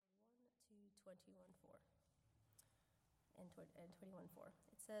21:4 and 21:4.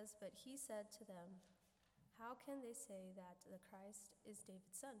 It says, "But he said to them, 'How can they say that the Christ is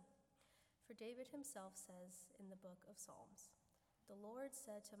David's son? For David himself says in the book of Psalms, "The Lord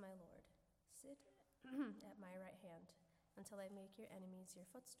said to my Lord, sit at my right hand until I make your enemies your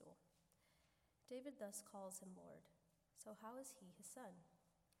footstool." David thus calls him Lord. So how is he his son?'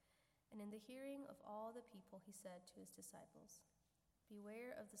 And in the hearing of all the people, he said to his disciples,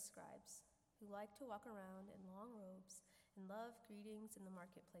 'Beware of the scribes, who like to walk around in long robes and love greetings in the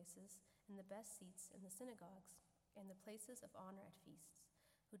marketplaces and the best seats in the synagogues and the places of honor at feasts,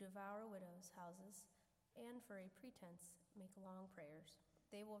 who devour widows' houses and for a pretense make long prayers.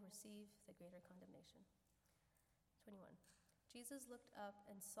 They will receive the greater condemnation.'" 21. Jesus looked up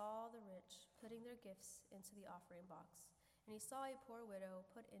and saw the rich putting their gifts into the offering box, and he saw a poor widow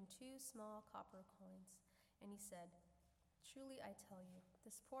put in 2 small copper coins, and he said, "Truly I tell you,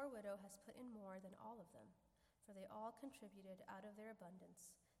 this poor widow has put in more than all of them, for they all contributed out of their abundance,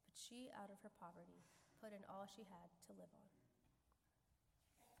 but she, out of her poverty, put in all she had to live on."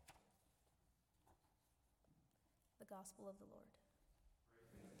 The Gospel of the Lord.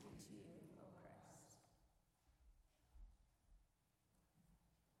 Praise to you, O Christ.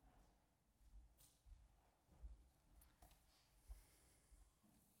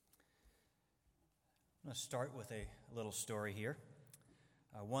 I'm going to start with a little story here.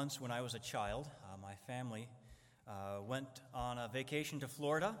 Once when I was a child, my family went on a vacation to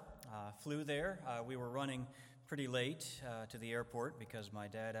Florida, flew there. We were running pretty late to the airport because my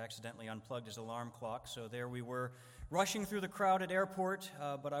dad accidentally unplugged his alarm clock. So there we were, rushing through the crowded airport,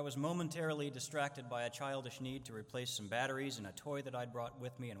 but I was momentarily distracted by a childish need to replace some batteries and a toy that I'd brought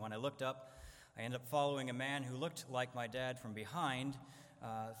with me. And when I looked up, I ended up following a man who looked like my dad from behind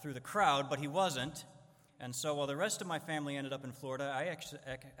through the crowd, but he wasn't. And so while the rest of my family ended up in Florida, I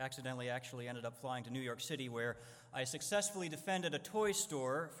accidentally ended up flying to New York City, where I successfully defended a toy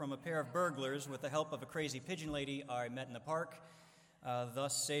store from a pair of burglars with the help of a crazy pigeon lady I met in the park,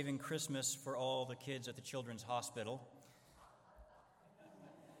 thus saving Christmas for all the kids at the children's hospital.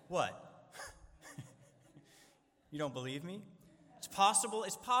 What? You don't believe me? It's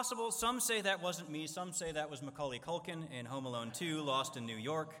possible. Some say that wasn't me. Some say that was Macaulay Culkin in Home Alone 2, Lost in New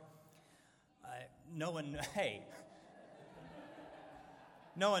York. No one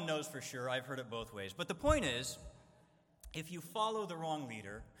knows for sure. I've heard it both ways. But the point is, if you follow the wrong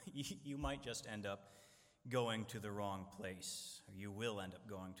leader, you might just end up going to the wrong place, or you will end up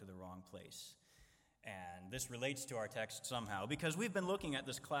going to the wrong place. And this relates to our text somehow, because we've been looking at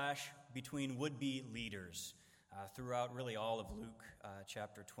this clash between would-be leaders throughout really all of Luke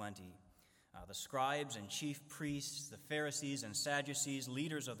chapter 20. The scribes and chief priests, the Pharisees and Sadducees,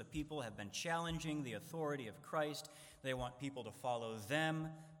 leaders of the people, have been challenging the authority of Christ. They want people to follow them,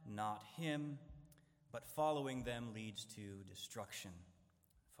 not him. But following them leads to destruction.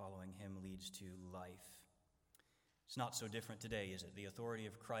 Following him leads to life. It's not so different today, is it? The authority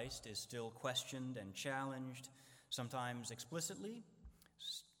of Christ is still questioned and challenged, sometimes explicitly,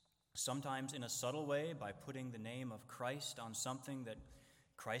 sometimes in a subtle way by putting the name of Christ on something that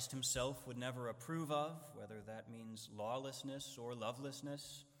Christ himself would never approve of, whether that means lawlessness or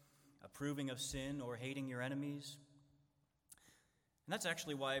lovelessness, approving of sin or hating your enemies. And that's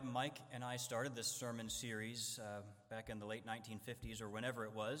actually why Mike and I started this sermon series back in the late 1950s or whenever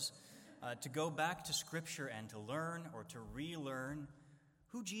it was, to go back to Scripture and to learn or to relearn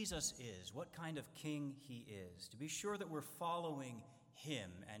who Jesus is, what kind of king he is, to be sure that we're following him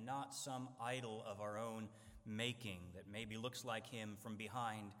and not some idol of our own making that maybe looks like him from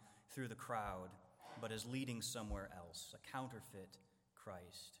behind through the crowd, but is leading somewhere else, a counterfeit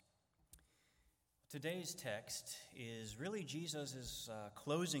Christ. Today's text is really Jesus'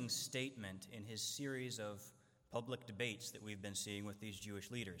 closing statement in his series of public debates that we've been seeing with these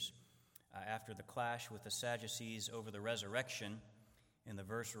Jewish leaders. After the clash with the Sadducees over the resurrection, in the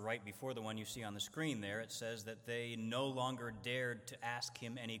verse right before the one you see on the screen there, it says that they no longer dared to ask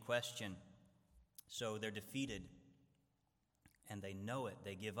him any question. So they're defeated, and they know it.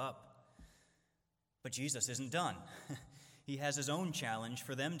 They give up. But Jesus isn't done. He has his own challenge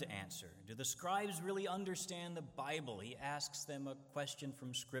for them to answer. Do the scribes really understand the Bible? He asks them a question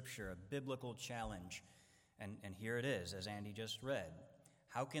from Scripture, a biblical challenge. And here it is, as Andy just read.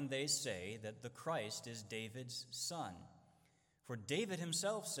 How can they say that the Christ is David's son? For David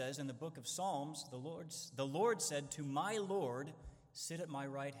himself says in the book of Psalms, the Lord said to my Lord, sit at my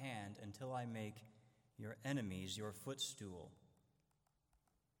right hand until I make your enemies your footstool.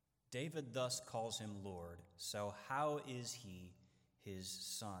 David thus calls him Lord. So how is he his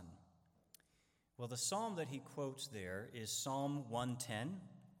son? Well, the psalm that he quotes there is Psalm 110.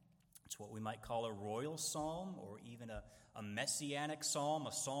 It's what we might call a royal psalm or even a messianic psalm,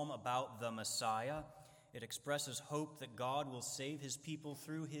 a psalm about the Messiah. It expresses hope that God will save his people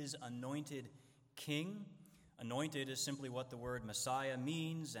through his anointed king. Anointed is simply what the word Messiah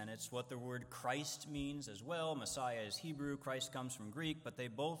means, and it's what the word Christ means as well. Messiah is Hebrew, Christ comes from Greek, but they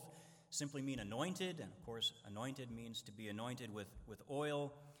both simply mean anointed, and of course, anointed means to be anointed with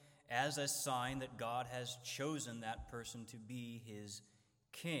oil as a sign that God has chosen that person to be his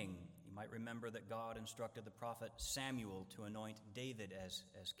king. You might remember that God instructed the prophet Samuel to anoint David as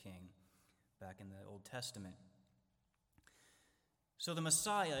king back in the Old Testament. So the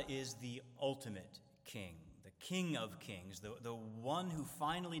Messiah is the ultimate king, the King of kings, the one who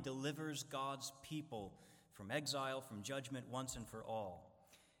finally delivers God's people from exile, from judgment once and for all.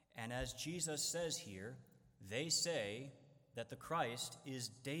 And as Jesus says here, they say that the Christ is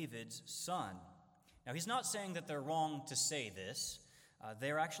David's son. Now, he's not saying that they're wrong to say this.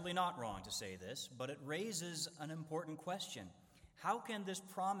 They're actually not wrong to say this, but it raises an important question. How can this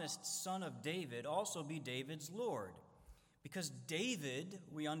promised son of David also be David's Lord? Because David,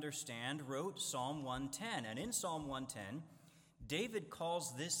 we understand, wrote Psalm 110. And in Psalm 110, David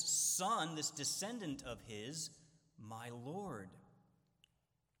calls this son, this descendant of his, my Lord.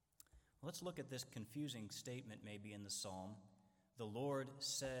 Let's look at this confusing statement maybe in the psalm. The Lord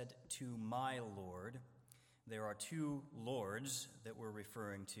said to my Lord. There are two Lords that we're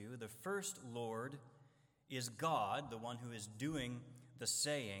referring to. The first Lord is God, the one who is doing the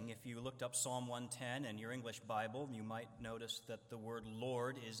saying. If you looked up Psalm 110 in your English Bible, you might notice that the word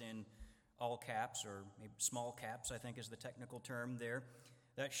Lord is in all caps, or maybe small caps, I think is the technical term there.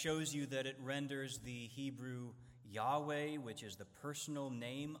 That shows you that it renders the Hebrew Yahweh, which is the personal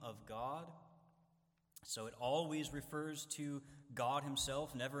name of God. So it always refers to God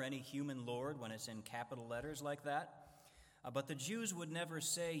himself, never any human Lord when it's in capital letters like that. But the Jews would never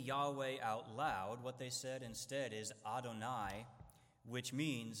say Yahweh out loud. What they said instead is Adonai, which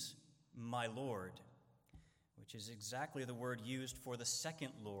means my Lord, which is exactly the word used for the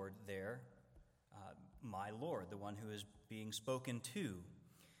second Lord there, my Lord, the one who is being spoken to.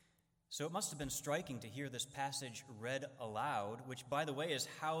 So it must have been striking to hear this passage read aloud, which, by the way, is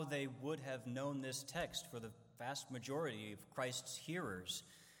how they would have known this text for the vast majority of Christ's hearers.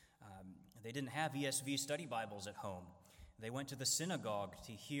 They didn't have ESV study Bibles at home. They went to the synagogue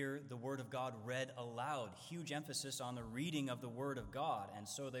to hear the Word of God read aloud, huge emphasis on the reading of the Word of God. And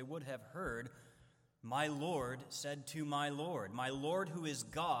so they would have heard, my Lord said to my Lord who is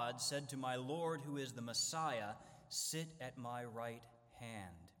God said to my Lord who is the Messiah, sit at my right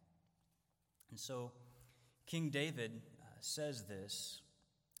hand. And so King David says this.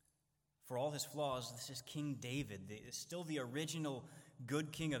 For all his flaws, this is King David, still the original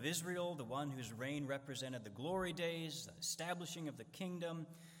good king of Israel, the one whose reign represented the glory days, the establishing of the kingdom,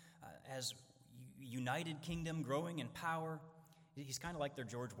 as united kingdom growing in power. He's kind of like their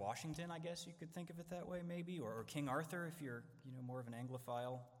George Washington, I guess you could think of it that way maybe, or King Arthur if you're more of an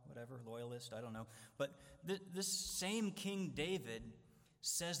Anglophile, whatever, loyalist, I don't know. But this same King David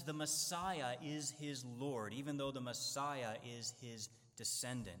says the Messiah is his Lord, even though the Messiah is his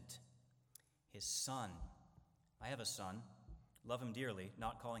descendant, his son. I have a son, love him dearly,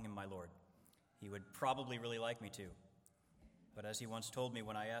 not calling him my Lord. He would probably really like me to. But as he once told me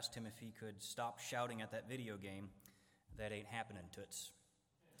when I asked him if he could stop shouting at that video game, that ain't happening, toots.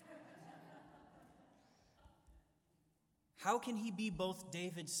 How can he be both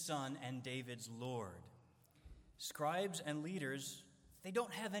David's son and David's Lord? Scribes and leaders, they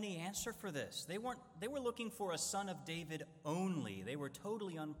don't have any answer for this. They were looking for a son of David only. They were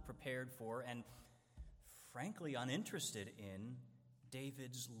totally unprepared for and frankly uninterested in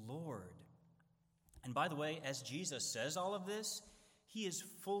David's Lord. And by the way, as Jesus says all of this, he is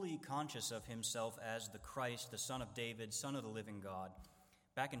fully conscious of himself as the Christ, the Son of David, Son of the living God.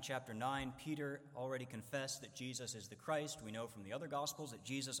 Back in chapter 9, Peter already confessed that Jesus is the Christ. We know from the other Gospels that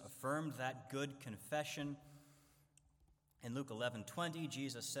Jesus affirmed that good confession. In Luke 11:20,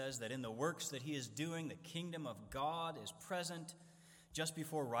 Jesus says that in the works that he is doing, the kingdom of God is present. Just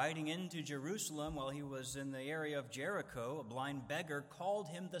before riding into Jerusalem, while he was in the area of Jericho, a blind beggar called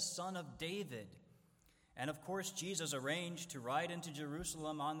him the Son of David. And of course, Jesus arranged to ride into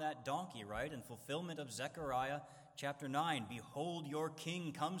Jerusalem on that donkey, right? In fulfillment of Zechariah chapter 9, behold, your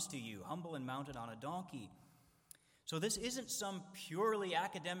king comes to you, humble and mounted on a donkey. So this isn't some purely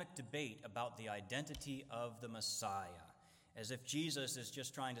academic debate about the identity of the Messiah, as if Jesus is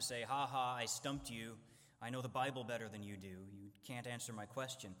just trying to say, ha ha, I stumped you. I know the Bible better than you do. You can't answer my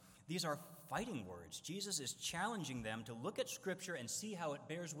question. These are fighting words. Jesus is challenging them to look at Scripture and see how it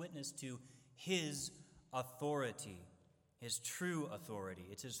bears witness to his authority, his true authority.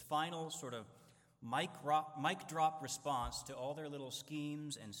 It's his final sort of mic drop response to all their little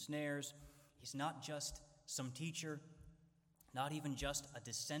schemes and snares. He's not just some teacher, not even just a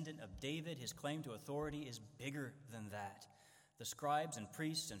descendant of David. His claim to authority is bigger than that. The scribes and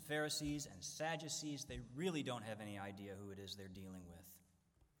priests and Pharisees and Sadducees, they really don't have any idea who it is they're dealing with.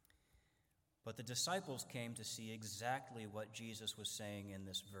 But the disciples came to see exactly what Jesus was saying in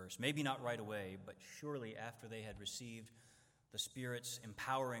this verse. Maybe not right away, but surely after they had received the Spirit's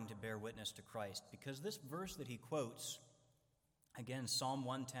empowering to bear witness to Christ. Because this verse that he quotes, again, Psalm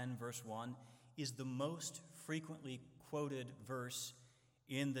 110, verse 1, is the most frequently quoted verse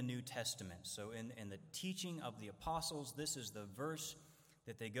in the New Testament. So in the teaching of the apostles, this is the verse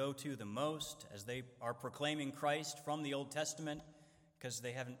that they go to the most as they are proclaiming Christ from the Old Testament, because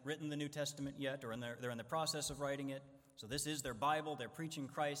they haven't written the New Testament yet, or they're in the process of writing it. So this is their Bible. They're preaching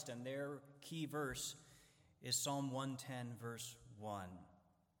Christ, and their key verse is Psalm 110, verse 1.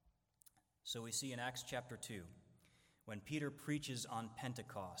 So we see in Acts chapter 2, when Peter preaches on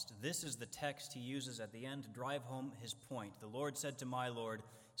Pentecost, this is the text he uses at the end to drive home his point. The Lord said to my Lord,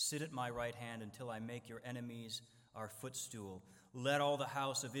 sit at my right hand until I make your enemies our footstool. Let all the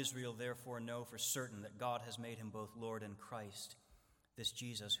house of Israel therefore know for certain that God has made him both Lord and Christ, this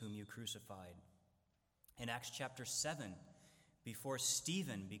Jesus whom you crucified. In Acts chapter 7, before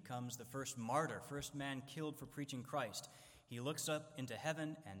Stephen becomes the first martyr, first man killed for preaching Christ, he looks up into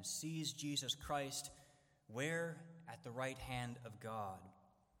heaven and sees Jesus Christ where? At the right hand of God.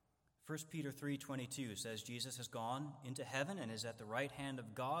 1 Peter 3:22 says Jesus has gone into heaven and is at the right hand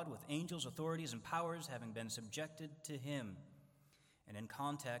of God with angels, authorities, and powers having been subjected to him. And in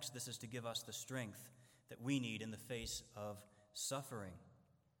context, this is to give us the strength that we need in the face of suffering.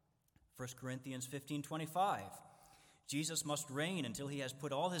 1 Corinthians 15:25, Jesus must reign until he has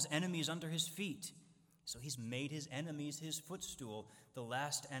put all his enemies under his feet. So he's made his enemies his footstool. The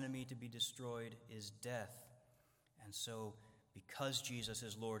last enemy to be destroyed is death. And so because Jesus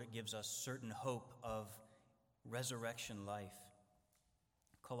is Lord, it gives us certain hope of resurrection life.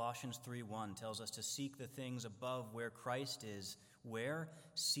 Colossians 3:1 tells us to seek the things above where Christ is, where?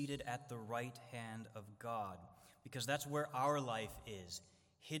 Seated at the right hand of God. Because that's where our life is,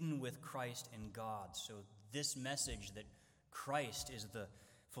 hidden with Christ in God. So this message that Christ is the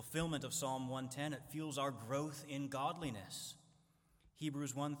fulfillment of Psalm 110, it fuels our growth in godliness.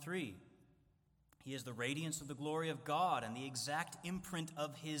 Hebrews 1:3, he is the radiance of the glory of God and the exact imprint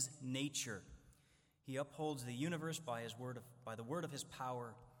of his nature. He upholds the universe by the word of his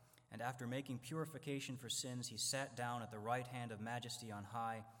power, and after making purification for sins, he sat down at the right hand of majesty on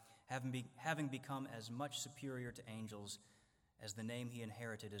high, having become as much superior to angels as the name he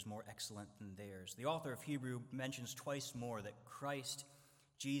inherited is more excellent than theirs. The author of Hebrew mentions twice more that Christ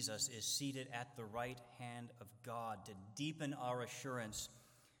Jesus is seated at the right hand of God to deepen our assurance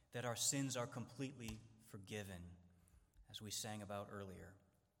that our sins are completely forgiven, as we sang about earlier.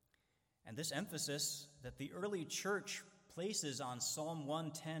 And this emphasis that the early church places on Psalm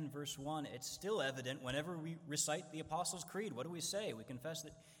 110, verse 1, it's still evident whenever we recite the Apostles' Creed. What do we say? We confess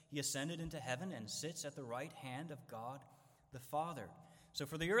that he ascended into heaven and sits at the right hand of God the Father. So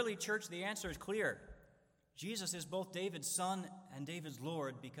for the early church, the answer is clear. Jesus is both David's son and David's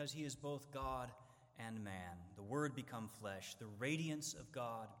Lord because he is both God and man. The Word become flesh, the radiance of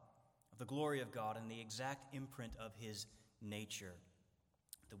God, of the glory of God, and the exact imprint of his nature.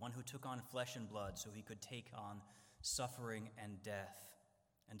 The one who took on flesh and blood so he could take on suffering and death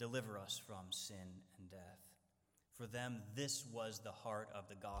and deliver us from sin and death. For them, this was the heart of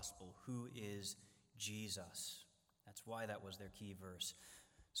the gospel. Who is Jesus? That's why that was their key verse.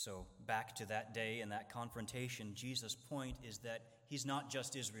 So back to that day and that confrontation, Jesus' point is that he's not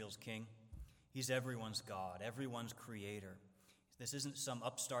just Israel's king. He's everyone's God, everyone's creator. This isn't some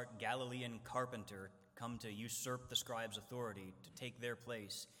upstart Galilean carpenter come to usurp the scribes' authority, to take their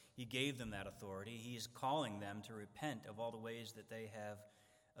place. He gave them that authority. He is calling them to repent of all the ways that they have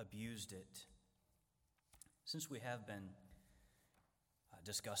abused it. Since we have been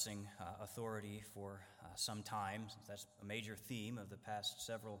discussing authority for some time, since that's a major theme of the past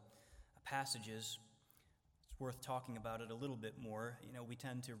several passages, it's worth talking about it a little bit more. You know, we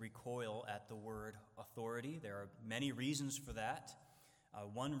tend to recoil at the word authority. There are many reasons for that.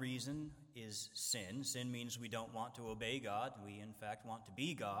 One reason is sin. Sin means we don't want to obey God. We, in fact, want to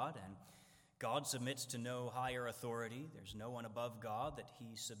be God, and God submits to no higher authority. There's no one above God that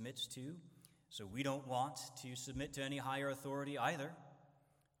he submits to, so we don't want to submit to any higher authority either.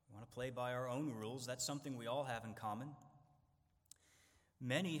 We want to play by our own rules. That's something we all have in common.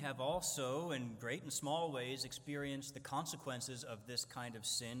 Many have also, in great and small ways, experienced the consequences of this kind of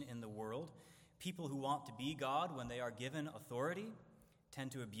sin in the world people who want to be God, when they are given authority,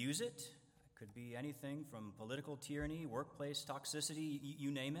 tend to abuse it. It could be anything from political tyranny, workplace toxicity, you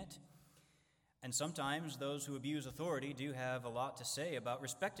name it. And sometimes those who abuse authority do have a lot to say about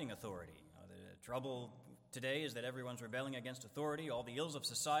respecting authority. The trouble today is that everyone's rebelling against authority. All the ills of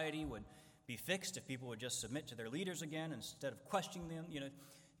society would be fixed if people would just submit to their leaders again instead of questioning them.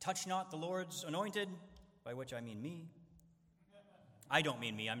 Touch not the Lord's anointed, by which I mean me. I don't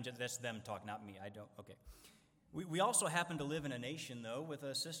mean me. That's them talk, not me. I don't. Okay. We also happen to live in a nation, though, with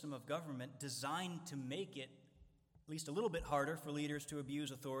a system of government designed to make it at least a little bit harder for leaders to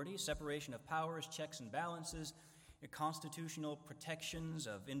abuse authority, separation of powers, checks and balances, constitutional protections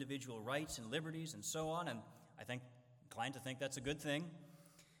of individual rights and liberties, and so on. And I think, inclined to think that's a good thing.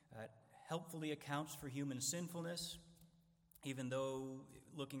 It helpfully accounts for human sinfulness, even though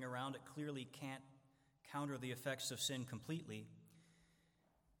looking around it clearly can't counter the effects of sin completely.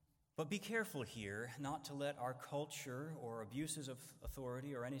 But be careful here not to let our culture or abuses of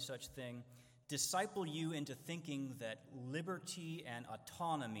authority or any such thing disciple you into thinking that liberty and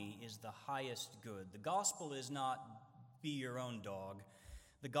autonomy is the highest good. The gospel is not be your own dog.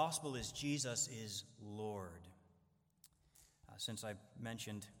 The gospel is Jesus is Lord. Since I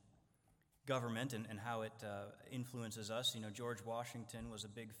mentioned government and how it influences us, George Washington was a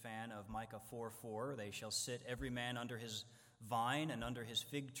big fan of Micah 4:4. They shall sit every man under his vine and under his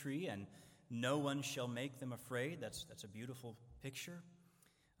fig tree, and no one shall make them afraid. That's a beautiful picture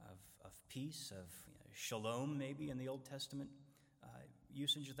of peace, of shalom, maybe in the Old Testament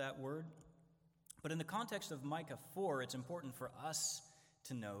usage of that word. But in the context of Micah 4, it's important for us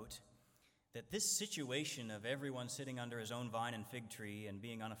to note that this situation of everyone sitting under his own vine and fig tree and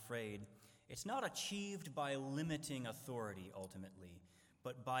being unafraid, it's not achieved by limiting authority ultimately,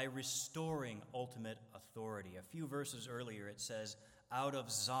 but by restoring ultimate authority. A few verses earlier it says, out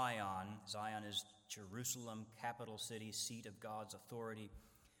of Zion is Jerusalem, capital city, seat of God's authority,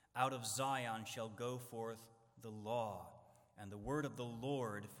 out of Zion shall go forth the law and the word of the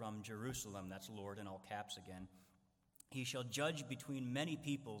Lord from Jerusalem. That's Lord in all caps again. He shall judge between many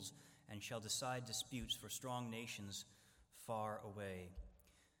peoples and shall decide disputes for strong nations far away.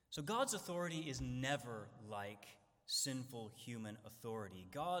 So God's authority is never like sinful human authority.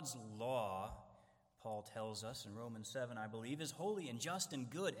 God's law, Paul tells us in Romans 7, I believe, is holy and just and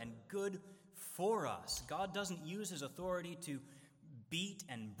good for us. God doesn't use his authority to beat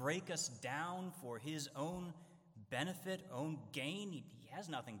and break us down for his own benefit, own gain. He has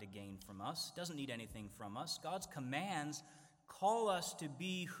nothing to gain from us, doesn't need anything from us. God's commands call us to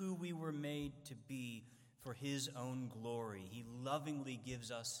be who we were made to be for his own glory. He lovingly gives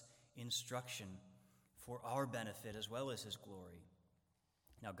us instruction for our benefit as well as his glory.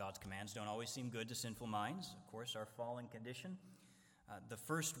 Now, God's commands don't always seem good to sinful minds, of course, our fallen condition. The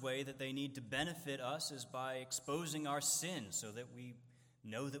first way that they need to benefit us is by exposing our sin so that we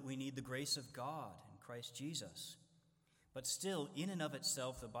know that we need the grace of God in Christ Jesus. But still, in and of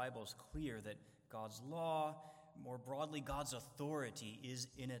itself, the Bible is clear that God's law, more broadly, God's authority, is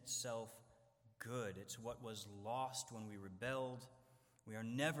in itself good. It's what was lost when we rebelled. We are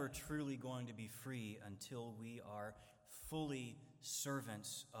never truly going to be free until we are fully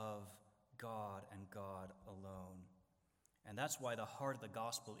servants of God and God alone. And that's why the heart of the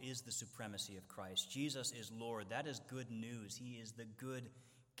gospel is the supremacy of Christ. Jesus is Lord. That is good news. He is the good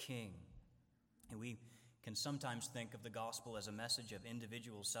King. And we can sometimes think of the gospel as a message of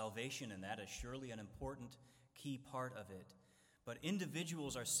individual salvation, and that is surely an important key part of it. But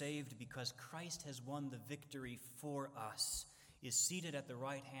individuals are saved because Christ has won the victory for us, is seated at the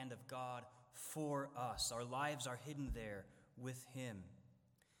right hand of God for us. Our lives are hidden there with him.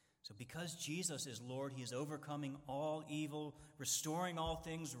 So because Jesus is Lord, he is overcoming all evil, restoring all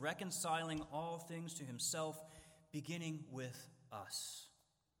things, reconciling all things to himself, beginning with us.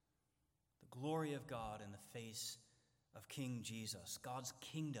 The glory of God in the face of King Jesus, God's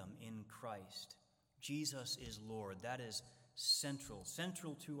kingdom in Christ. Jesus is Lord. That is central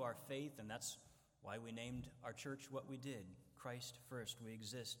to our faith, and that's why we named our church what we did. Christ first. We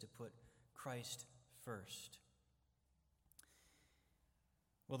exist to put Christ first.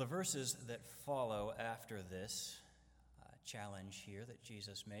 Well, the verses that follow after this challenge here that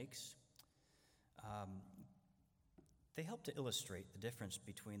Jesus makes, they help to illustrate the difference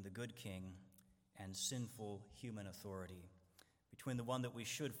between the good king and sinful human authority, between the one that we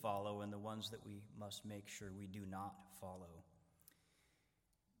should follow and the ones that we must make sure we do not follow.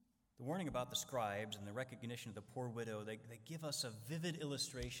 The warning about the scribes and the recognition of the poor widow, they give us a vivid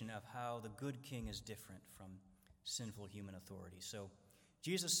illustration of how the good king is different from sinful human authority. So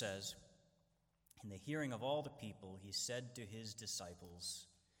Jesus says, in the hearing of all the people, he said to his disciples,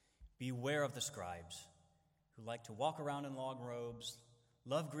 Beware of the scribes, who like to walk around in long robes,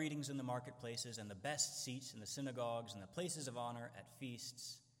 love greetings in the marketplaces, and the best seats in the synagogues and the places of honor at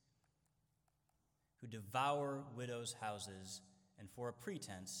feasts, who devour widows' houses and for a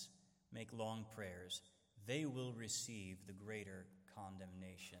pretense make long prayers. They will receive the greater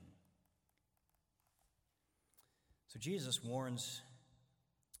condemnation. So Jesus warns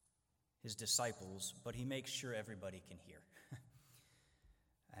his disciples, but he makes sure everybody can hear.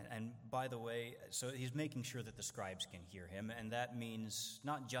 And by the way, so he's making sure that the scribes can hear him, and that means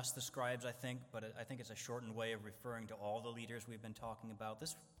not just the scribes, I think, but I think it's a shortened way of referring to all the leaders we've been talking about.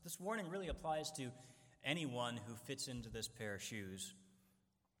 This warning really applies to anyone who fits into this pair of shoes,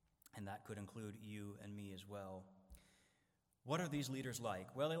 and that could include you and me as well. What are these leaders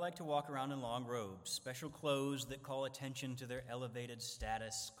like? Well, they like to walk around in long robes, special clothes that call attention to their elevated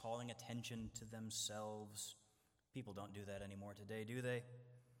status, calling attention to themselves. People don't do that anymore today, do they?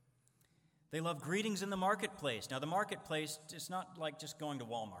 They love greetings in the marketplace. Now, the marketplace is not like just going to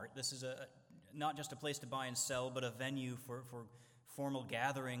Walmart. This is not just a place to buy and sell, but a venue for formal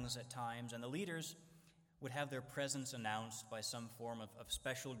gatherings at times. And the leaders would have their presence announced by some form of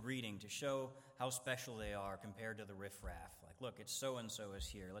special greeting to show how special they are compared to the riffraff. Like, look, it's so-and-so is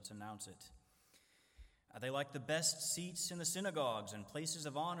here. Let's announce it. They like the best seats in the synagogues and places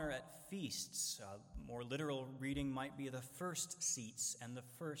of honor at feasts. More literal reading might be the first seats and the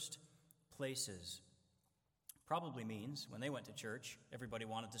first places. Probably means when they went to church, everybody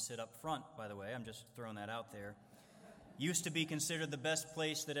wanted to sit up front, by the way. I'm just throwing that out there. Used to be considered the best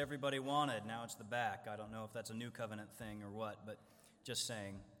place that everybody wanted. Now it's the back. I don't know if that's a new covenant thing or what, but just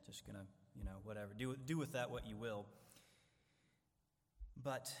saying, just going to, whatever. Do with that what you will.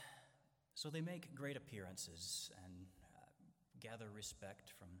 But so they make great appearances and gather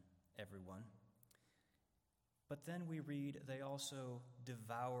respect from everyone. But then we read they also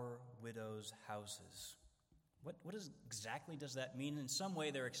devour widows' houses. What exactly does that mean? In some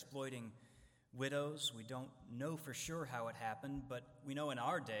way they're exploiting widows. We don't know for sure how it happened, but we know in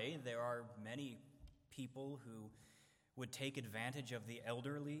our day there are many people who would take advantage of the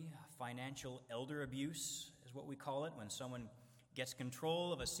elderly. Financial elder abuse is what we call it, when someone gets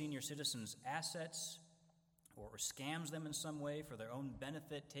control of a senior citizen's assets or scams them in some way for their own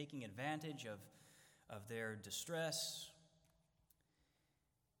benefit, taking advantage of their distress.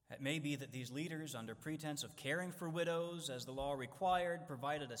 It may be that these leaders, under pretense of caring for widows as the law required,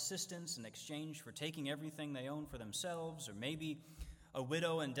 provided assistance in exchange for taking everything they own for themselves, or maybe a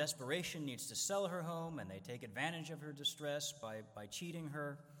widow in desperation needs to sell her home and they take advantage of her distress by cheating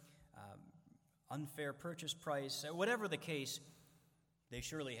her, unfair purchase price. Whatever the case, they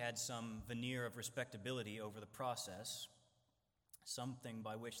surely had some veneer of respectability over the process, something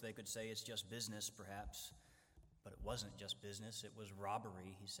by which they could say it's just business, perhaps. But it wasn't just business, it was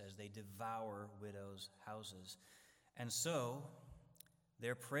robbery. He says they devour widows' houses. And so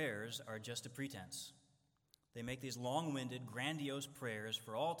their prayers are just a pretense. They make these long-winded, grandiose prayers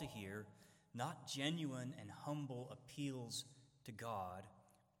for all to hear, not genuine and humble appeals to God,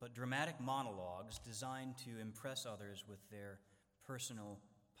 but dramatic monologues designed to impress others with their personal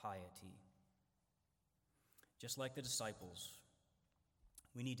piety. Just like the disciples,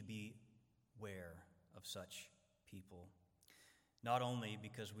 we need to be aware of such people, not only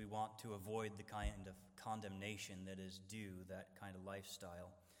because we want to avoid the kind of condemnation that is due that kind of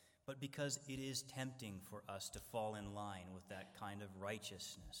lifestyle, but because it is tempting for us to fall in line with that kind of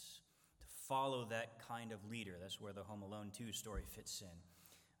righteousness, to follow that kind of leader. That's where the Home Alone 2 story fits in.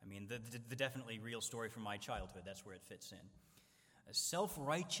 I mean, the definitely real story from my childhood, that's where it fits in.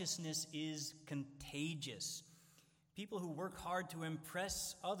 Self-righteousness is contagious. People who work hard to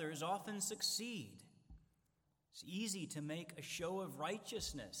impress others often succeed. It's easy to make a show of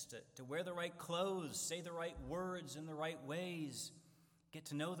righteousness, to wear the right clothes, say the right words in the right ways, get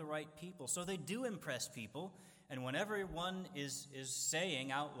to know the right people. So they do impress people, and whenever one is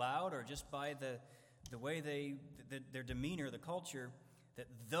saying out loud or just by the way their demeanor, the culture, that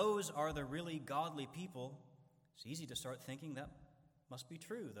those are the really godly people, it's easy to start thinking that must be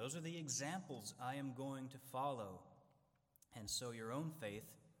true. Those are the examples I am going to follow. And so your own faith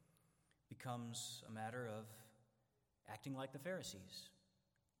becomes a matter of acting like the Pharisees,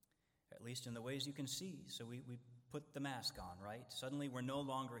 at least in the ways you can see. So we put the mask on, right? Suddenly we're no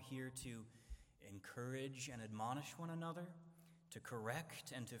longer here to encourage and admonish one another, to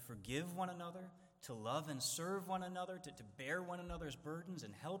correct and to forgive one another, to love and serve one another, to bear one another's burdens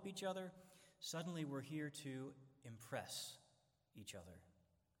and help each other. Suddenly we're here to impress each other.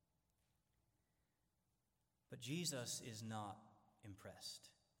 But Jesus is not impressed.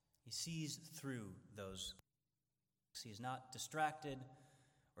 He sees through those. He's not distracted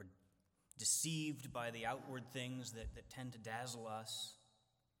or deceived by the outward things that tend to dazzle us.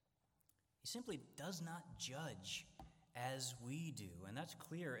 He simply does not judge as we do. And that's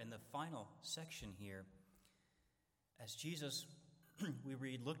clear in the final section here. As Jesus, we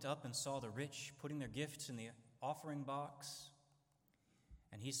read, looked up and saw the rich putting their gifts in the offering box,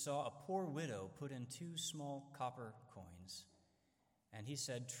 and he saw a poor widow put in 2 small copper coins. And he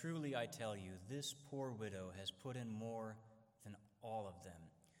said, truly I tell you, this poor widow has put in more than all of them.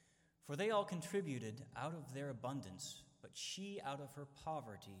 For they all contributed out of their abundance, but she out of her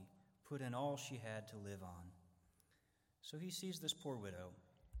poverty put in all she had to live on. So he sees this poor widow,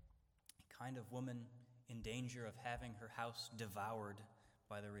 a kind of woman in danger of having her house devoured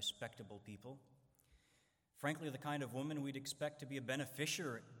by the respectable people. Frankly, the kind of woman we'd expect to be a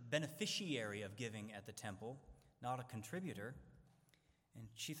beneficiary of giving at the temple, not a contributor. And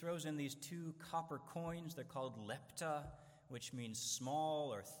she throws in these 2 copper coins. They're called lepta, which means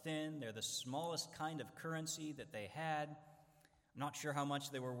small or thin. They're the smallest kind of currency that they had. I'm not sure how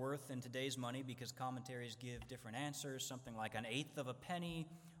much they were worth in today's money because commentaries give different answers, something like 1/8 of a penny,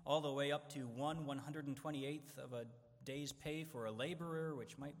 all the way up to 1/128th of a day's pay for a laborer,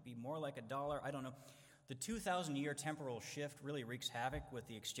 which might be more like $1. I don't know. The 2,000-year temporal shift really wreaks havoc with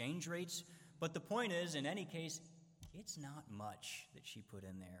the exchange rates, but the point is, in any case, it's not much that she put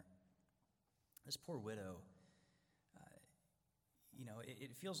in there. This poor widow,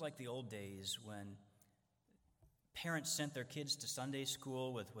 it feels like the old days when parents sent their kids to Sunday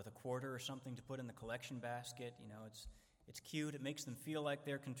school with a quarter or something to put in the collection basket. It's cute. It makes them feel like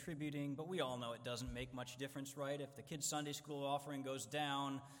they're contributing, but we all know it doesn't make much difference, right? If the kids' Sunday school offering goes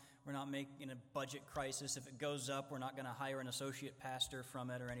down, we're not making a budget crisis. If it goes up, we're not going to hire an associate pastor from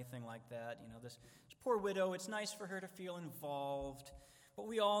it or anything like that. This poor widow, it's nice for her to feel involved, but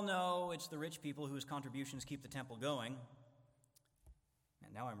we all know it's the rich people whose contributions keep the temple going.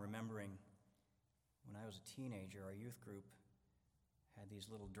 And now I'm remembering when I was a teenager, our youth group had these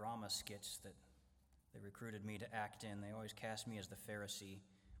little drama skits that they recruited me to act in. They always cast me as the Pharisee,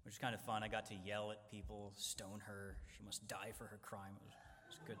 which was kind of fun. I got to yell at people, stone her. She must die for her crime. It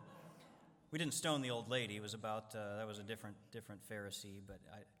was good. We didn't stone the old lady. It was about, that was a different Pharisee, but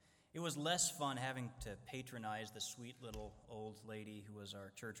it was less fun having to patronize the sweet little old lady who was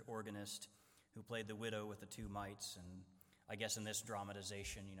our church organist, who played the widow with the 2 mites. And I guess in this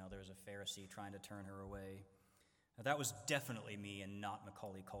dramatization, there was a Pharisee trying to turn her away. Now, that was definitely me and not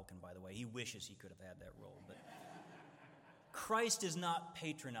Macaulay Culkin, by the way. He wishes he could have had that role. But Christ is not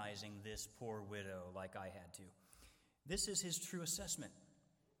patronizing this poor widow like I had to. This is his true assessment.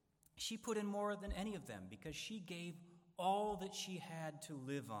 She put in more than any of them because she gave all that she had to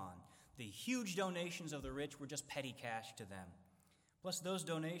live on. The huge donations of the rich were just petty cash to them. Plus, those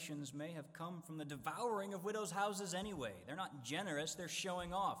donations may have come from the devouring of widows' houses anyway. They're not generous, they're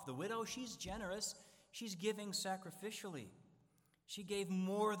showing off. The widow, she's generous, she's giving sacrificially. She gave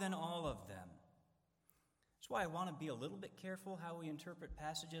more than all of them. That's why I want to be a little bit careful how we interpret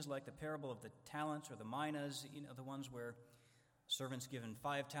passages like the parable of the talents or the minas, the ones where servant's given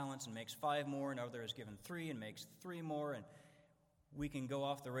 5 talents and makes 5 more, and other is given 3 and makes 3 more, and we can go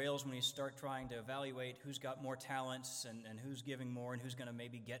off the rails when we start trying to evaluate who's got more talents and who's giving more and who's going to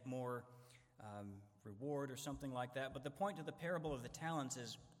maybe get more reward or something like that. But the point of the parable of the talents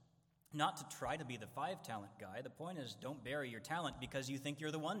is not to try to be the 5-talent guy. The point is, don't bury your talent because you think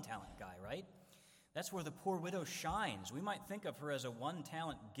you're the 1-talent guy, right? That's where the poor widow shines. We might think of her as a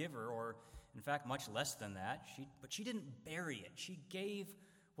 1-talent giver, or in fact much less than that, but she didn't bury it. She gave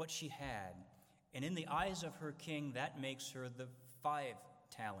what she had. And in the eyes of her king, that makes her the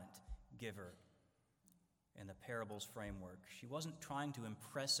 5-talent giver in the parable's framework. She wasn't trying to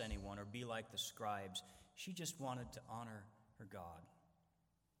impress anyone or be like the scribes. She just wanted to honor her God.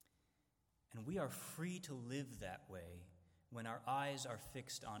 And we are free to live that way when our eyes are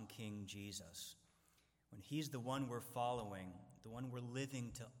fixed on King Jesus, when he's the one we're following, the one we're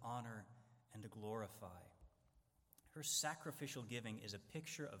living to honor and to glorify. Her sacrificial giving is a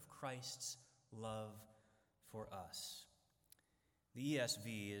picture of Christ's love for us. The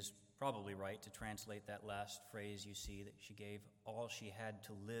ESV is probably right to translate that last phrase you see, that she gave all she had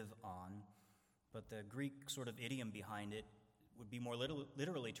to live on, but the Greek sort of idiom behind it would be more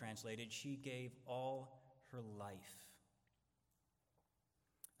literally translated, she gave all her life.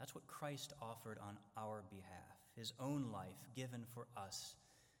 That's what Christ offered on our behalf, his own life given for us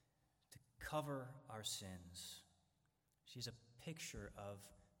to cover our sins. She's a picture of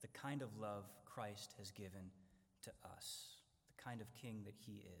the kind of love Christ has given to us, the kind of king that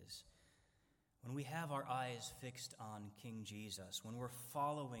he is. When we have our eyes fixed on King Jesus, when we're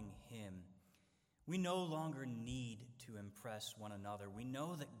following him, We no longer need to impress one another. We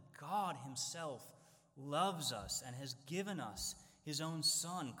know that God himself loves us and has given us his own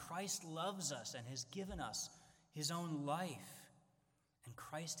Son. Christ loves us and has given us his own life. And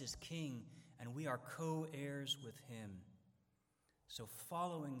Christ is King, and we are co-heirs with him. So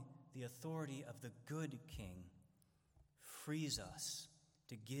following the authority of the good King frees us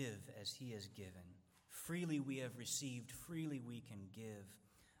to give as he has given. Freely we have received, freely we can give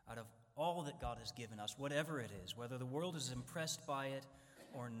out of all that God has given us, whatever it is, whether the world is impressed by it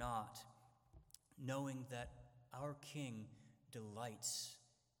or not, knowing that our King delights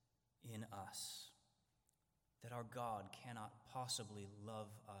in us, that our God cannot possibly love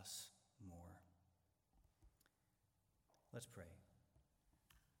us more. Let's pray.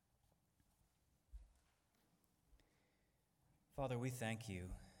 Father, we thank you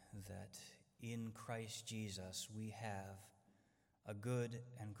that in Christ Jesus we have a good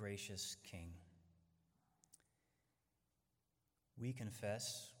and gracious King. We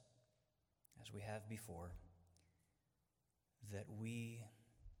confess, as we have before, that we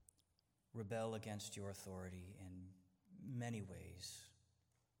rebel against your authority in many ways,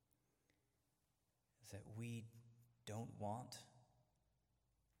 that we don't want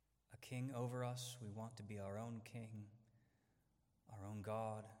a king over us. We want to be our own king, our own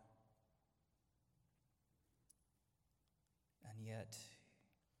God. And yet,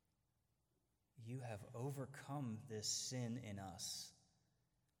 you have overcome this sin in us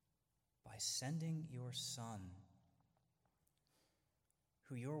by sending your Son,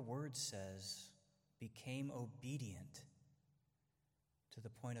 who your word says became obedient to the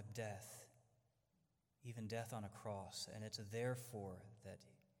point of death, even death on a cross. And it's therefore that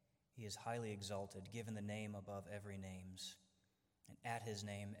he is highly exalted, given the name above every names. And at his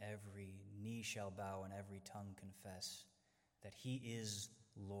name every knee shall bow and every tongue confess that he is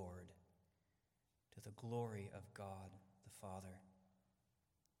Lord, to the glory of God the Father.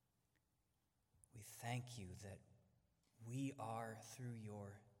 We thank you that we are, through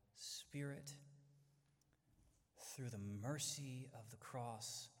your Spirit, through the mercy of the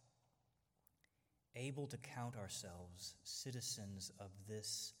cross, able to count ourselves citizens of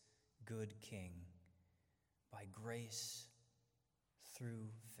this good King by grace through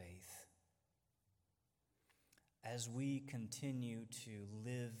faith. As we continue to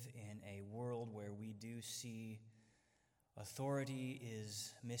live in a world where we do see authority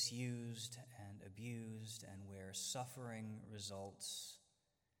is misused and abused and where suffering results,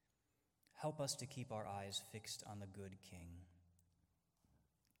 help us to keep our eyes fixed on the good King.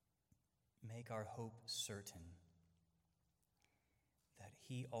 Make our hope certain that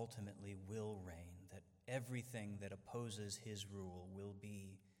he ultimately will reign, that everything that opposes his rule will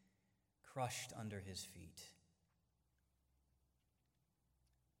be crushed under his feet,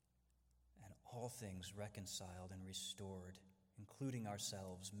 and all things reconciled and restored, including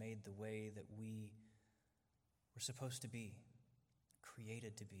ourselves, made the way that we were supposed to be,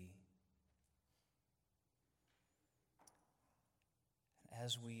 created to be. And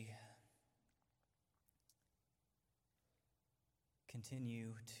as we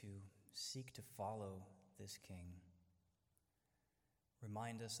continue to seek to follow this King,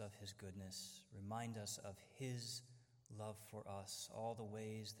 remind us of his goodness, remind us of his love for us, all the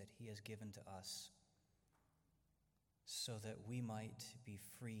ways that he has given to us, so that we might be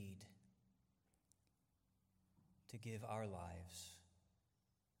freed to give our lives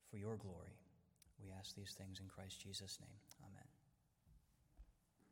for your glory. We ask these things in Christ Jesus' name.